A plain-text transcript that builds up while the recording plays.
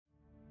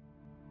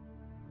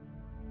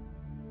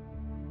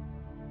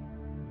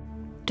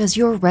Does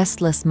your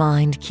restless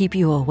mind keep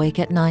you awake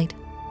at night?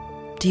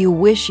 Do you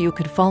wish you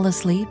could fall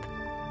asleep?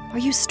 Are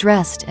you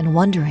stressed and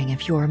wondering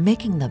if you are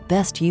making the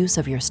best use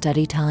of your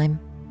study time?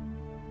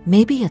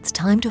 Maybe it's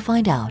time to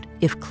find out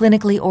if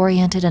clinically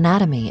oriented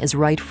anatomy is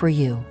right for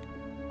you.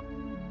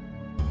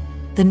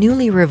 The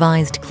newly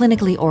revised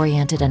Clinically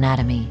Oriented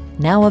Anatomy,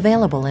 now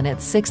available in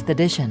its 6th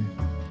edition,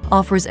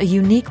 offers a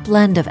unique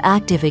blend of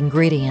active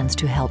ingredients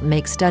to help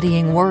make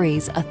studying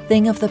worries a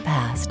thing of the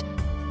past.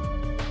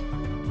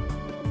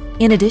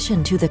 In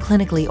addition to the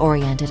Clinically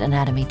Oriented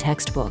Anatomy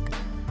textbook,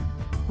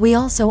 we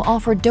also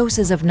offer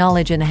doses of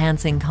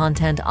knowledge-enhancing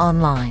content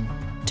online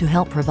to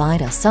help provide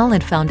a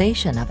solid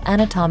foundation of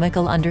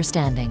anatomical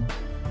understanding.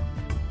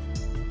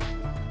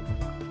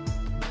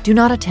 Do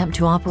not attempt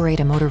to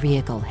operate a motor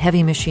vehicle,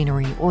 heavy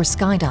machinery, or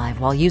skydive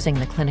while using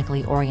the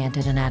Clinically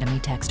Oriented Anatomy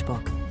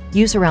textbook.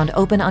 Use around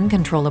open,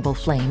 uncontrollable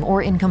flame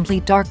or in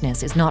complete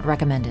darkness is not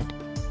recommended.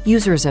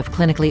 Users of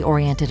Clinically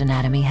Oriented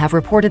Anatomy have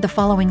reported the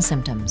following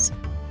symptoms: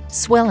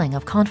 swelling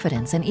of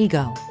confidence and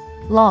ego,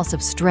 loss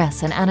of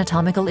stress and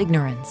anatomical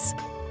ignorance,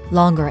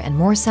 longer and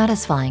more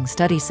satisfying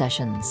study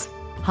sessions,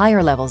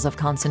 higher levels of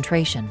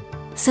concentration,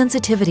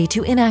 sensitivity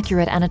to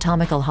inaccurate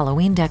anatomical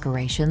Halloween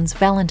decorations,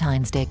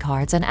 Valentine's Day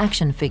cards, and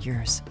action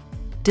figures,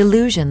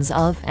 delusions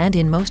of, and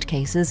in most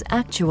cases,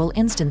 actual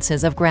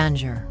instances of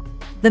grandeur.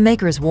 The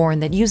makers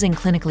warn that using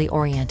clinically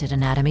oriented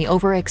anatomy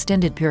over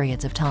extended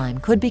periods of time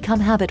could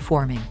become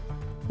habit-forming,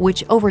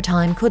 which over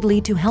time could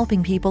lead to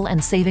helping people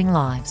and saving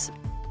lives.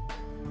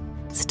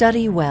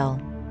 Study well.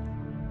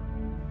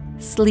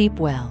 Sleep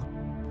well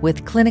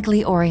with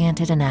Clinically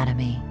Oriented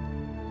Anatomy.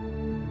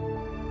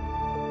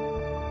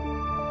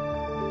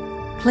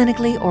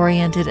 Clinically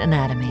Oriented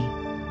Anatomy,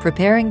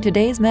 preparing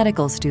today's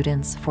medical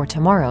students for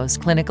tomorrow's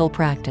clinical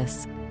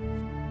practice.